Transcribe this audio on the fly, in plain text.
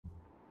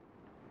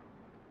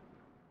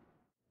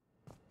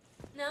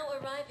now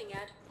arriving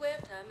at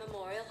Huerta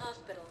Memorial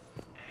Hospital.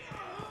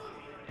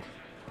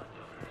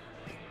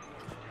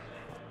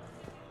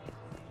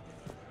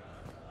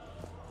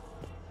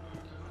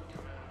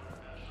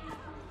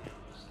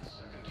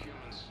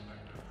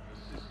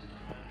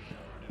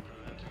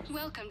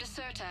 Welcome to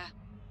Huerta.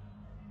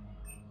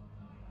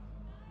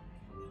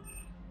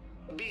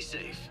 Be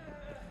safe.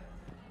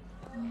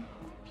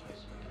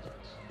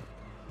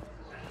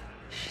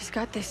 She's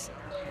got this.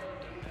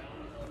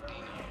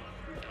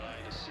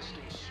 Died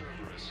assisting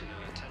Cerberus in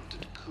an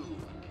attempted coup.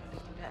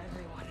 To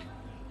everyone.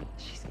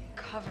 She's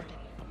covered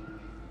in.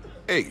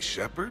 Hey,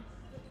 Shepard.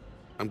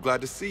 I'm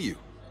glad to see you.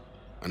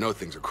 I know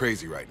things are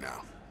crazy right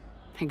now.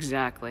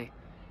 Exactly.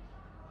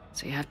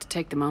 So you have to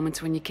take the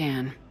moments when you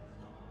can.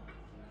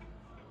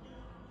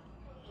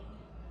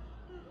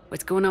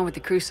 What's going on with the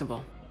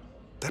Crucible?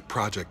 That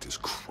project is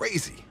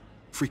crazy.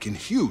 Freaking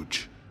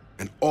huge.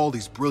 And all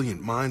these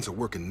brilliant minds are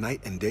working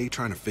night and day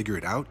trying to figure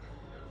it out.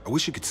 I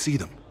wish you could see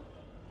them.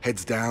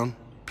 Heads down,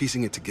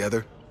 piecing it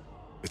together.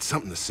 It's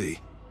something to see.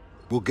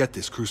 We'll get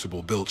this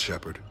Crucible built,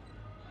 Shepard.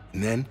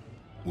 And then,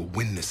 we'll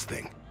win this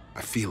thing.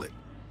 I feel it.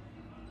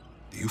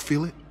 Do you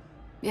feel it?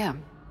 Yeah,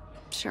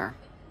 sure.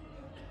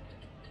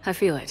 I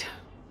feel it.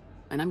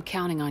 And I'm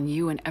counting on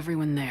you and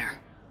everyone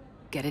there.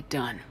 Get it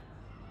done.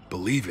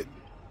 Believe it.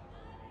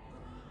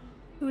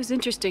 It was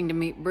interesting to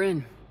meet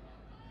Bryn.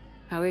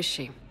 How is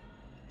she?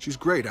 She's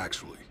great,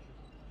 actually.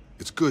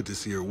 It's good to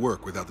see her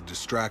work without the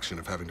distraction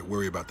of having to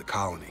worry about the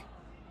colony.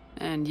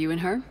 And you and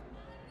her?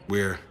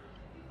 We're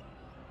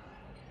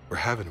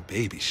having a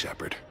baby,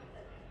 Shepard.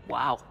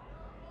 Wow.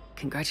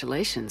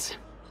 Congratulations.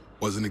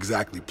 Wasn't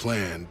exactly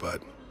planned,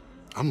 but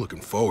I'm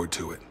looking forward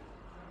to it.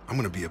 I'm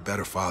gonna be a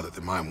better father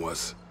than mine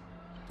was.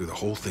 Do the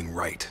whole thing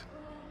right.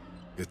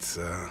 It's,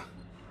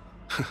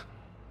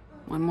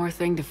 One more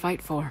thing to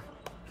fight for.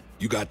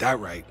 You got that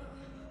right.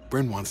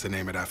 Bryn wants to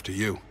name it after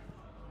you.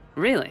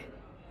 Really?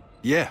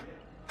 Yeah.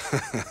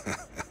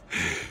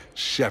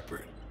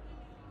 Shepard.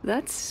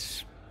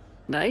 That's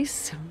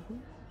nice.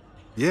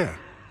 Yeah.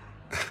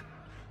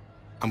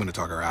 I'm gonna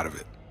talk her out of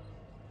it.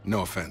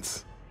 No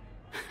offense.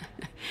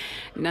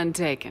 None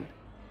taken.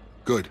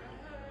 Good.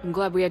 I'm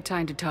glad we had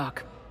time to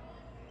talk.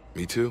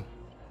 Me too.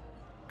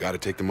 Gotta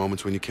take the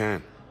moments when you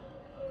can.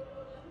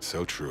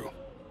 So true.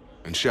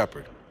 And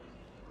Shepard,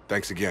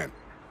 thanks again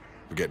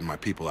for getting my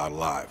people out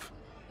alive.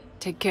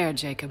 Take care,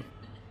 Jacob.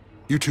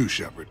 You too,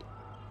 Shepard.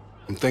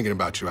 I'm thinking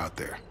about you out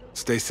there.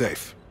 Stay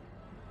safe.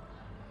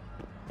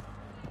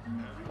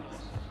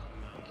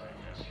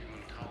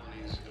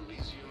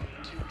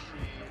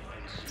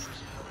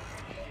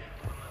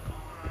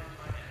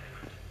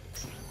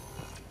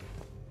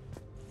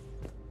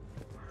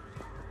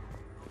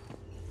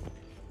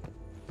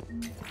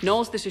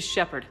 Knowles, this is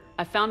Shepard.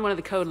 I found one of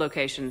the code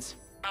locations.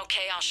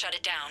 Okay, I'll shut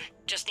it down.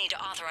 Just need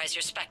to authorize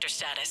your Spectre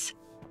status.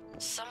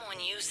 Someone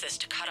used this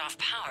to cut off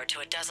power to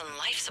a dozen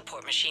life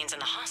support machines in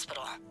the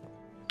hospital.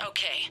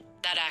 Okay,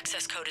 that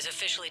access code is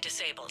officially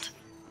disabled.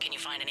 Can you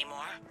find any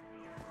more?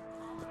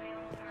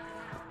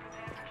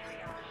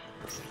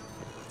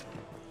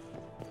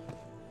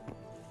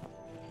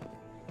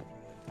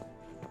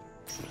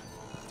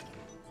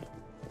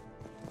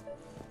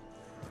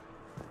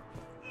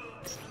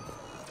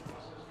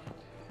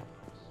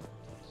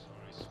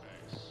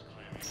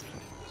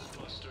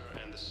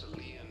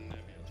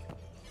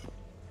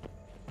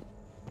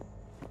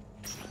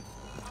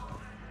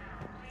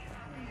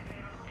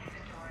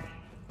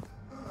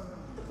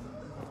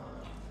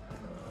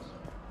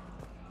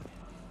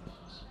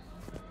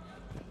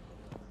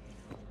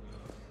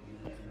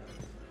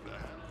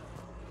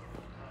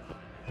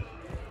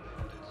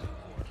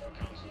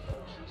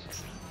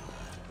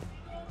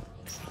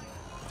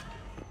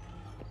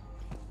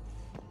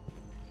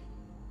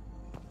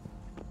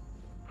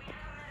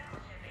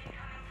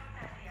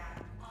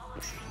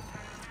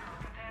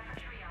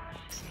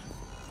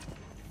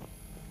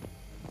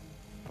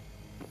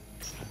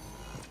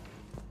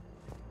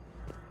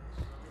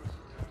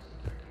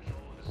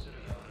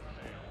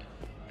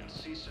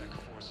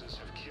 Forces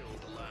have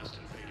killed the last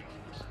invading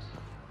forces.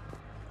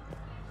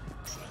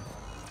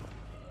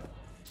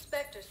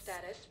 Spectre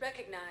status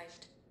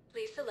recognized.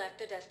 Please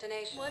select a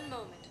destination. One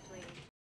moment, please.